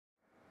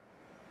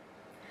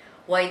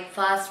white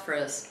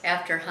phosphorus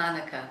after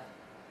Hanukkah.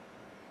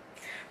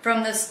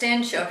 From the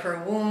stench of her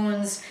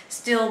wounds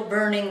still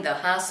burning the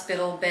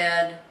hospital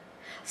bed,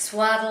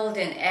 swaddled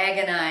in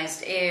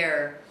agonized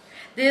air,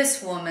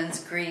 this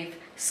woman's grief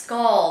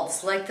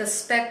scalds like the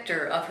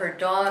specter of her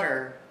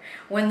daughter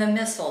when the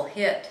missile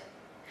hit,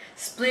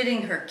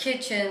 splitting her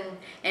kitchen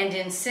and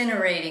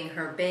incinerating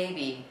her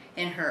baby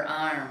in her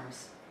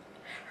arms.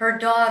 Her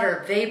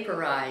daughter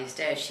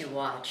vaporized as she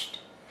watched.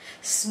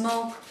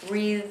 Smoke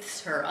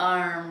wreathes her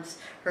arms,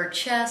 her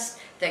chest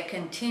that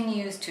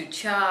continues to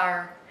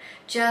char,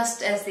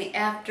 just as the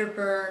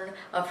afterburn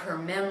of her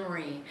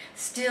memory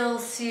still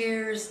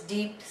sears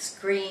deep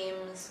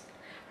screams,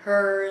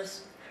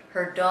 hers,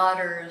 her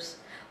daughter's,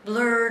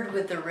 blurred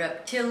with the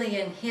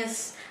reptilian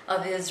hiss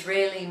of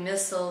Israeli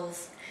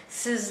missiles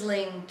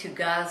sizzling to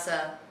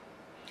Gaza,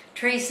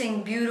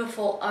 tracing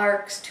beautiful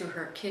arcs to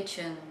her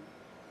kitchen.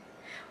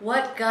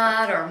 What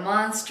god or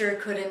monster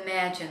could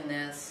imagine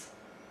this?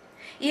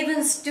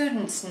 Even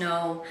students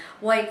know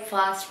white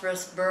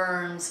phosphorus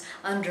burns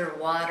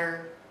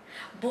underwater,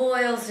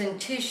 boils in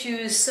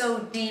tissues so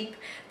deep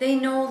they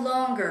no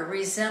longer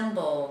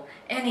resemble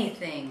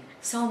anything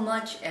so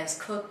much as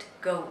cooked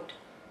goat.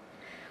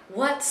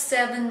 What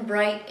 7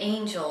 bright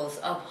angels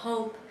of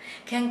hope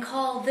can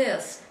call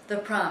this the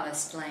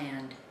promised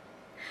land?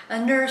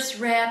 A nurse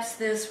wraps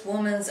this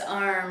woman's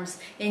arms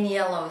in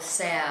yellow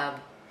salve,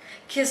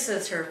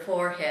 kisses her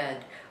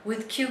forehead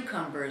with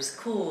cucumbers'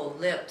 cool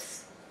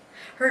lips.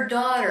 Her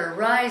daughter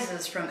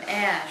rises from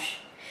ash,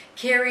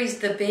 carries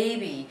the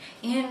baby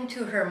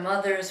into her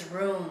mother's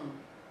room.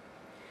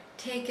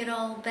 Take it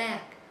all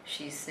back,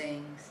 she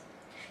sings.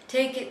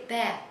 Take it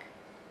back,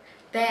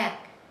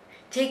 back,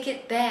 take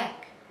it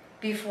back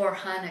before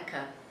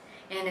Hanukkah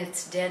and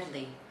its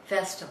deadly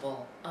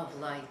festival of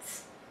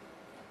lights.